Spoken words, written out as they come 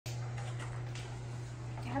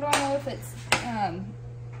if it's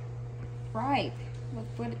ripe.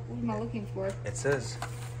 What am I looking for? It says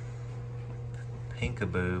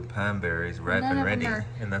Pinkaboo Pineberries ripe and ready,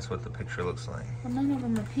 and that's what the picture looks like. Well, none of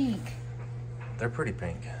them are pink. They're pretty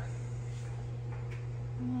pink.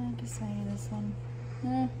 I guess maybe this one.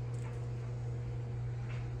 No.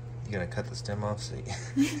 You gonna cut the stem off so you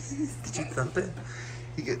did you thump it?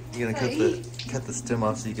 You gonna cut the stem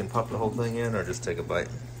off so you can pop the whole thing in, or just take a bite?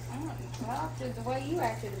 Well, after the way you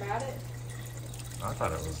acted about it. I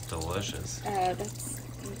thought it was delicious. That's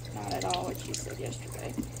not at all what you said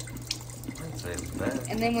yesterday. I didn't say it was bad.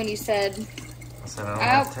 And then when you said, I said I don't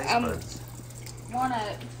have taste buds. Want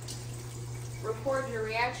to record your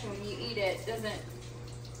reaction when you eat it doesn't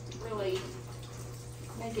really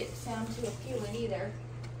make it sound too appealing either.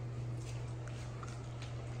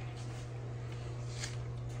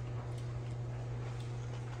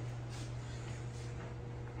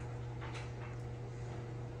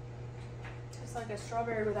 It's like a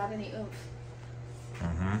strawberry without any oomph.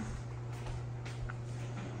 Mm-hmm.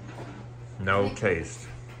 No taste.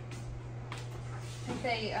 I think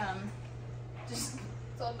they just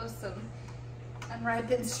sold us some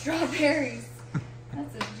unripened strawberries.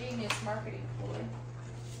 That's a genius marketing ploy.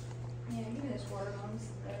 Yeah, give me this watermelon.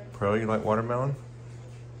 Pearl, you like watermelon?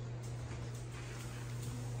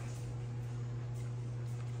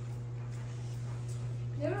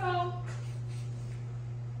 Noodle.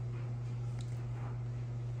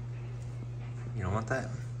 You don't want that?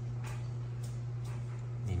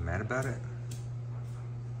 You mad about it?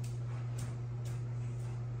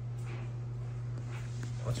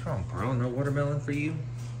 What's wrong, Pearl? No watermelon for you?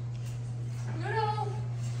 Noodle.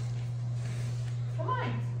 Come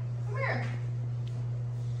on. Come here.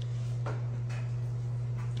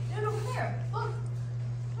 Noodle, come here. Look.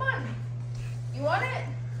 Come on. You want it?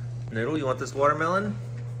 Noodle, you want this watermelon?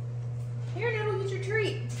 Here, Noodle, get your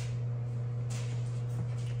treat.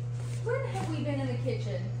 When have we been in the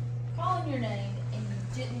kitchen calling your name and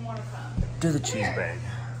you didn't want to come? Do the cheese bag.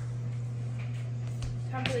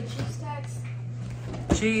 Time for the cheese tax?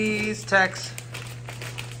 Cheese tax.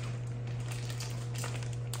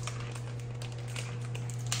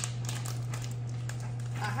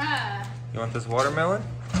 Aha. You want this watermelon?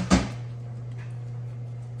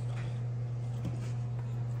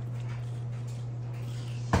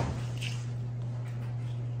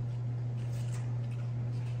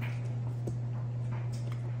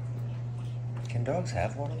 Can dogs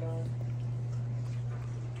have watermelon?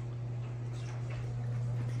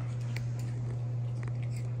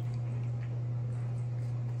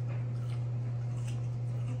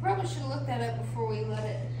 Probably should have looked that up before we let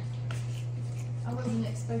it. I wasn't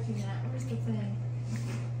expecting that. Where's the thing?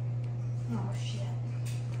 Oh, shit.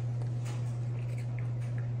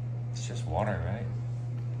 It's just water, right?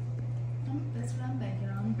 That's what I'm banking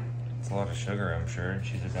on. It's a lot of sugar, I'm sure, and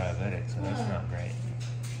she's a diabetic, so that's not great.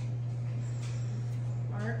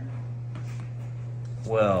 Mark?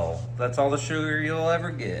 Well, that's all the sugar you'll ever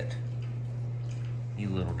get. You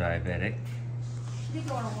little diabetic. I think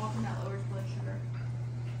I want to walk in that lowers blood sugar.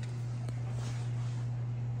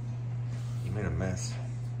 You made a mess.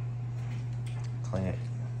 Clean it.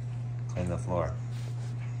 Clean the floor.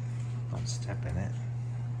 Don't step in it.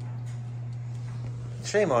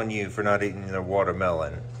 Shame on you for not eating the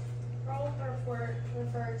watermelon. Roll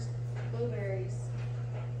prefers blueberries.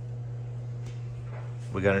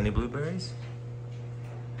 We got any blueberries?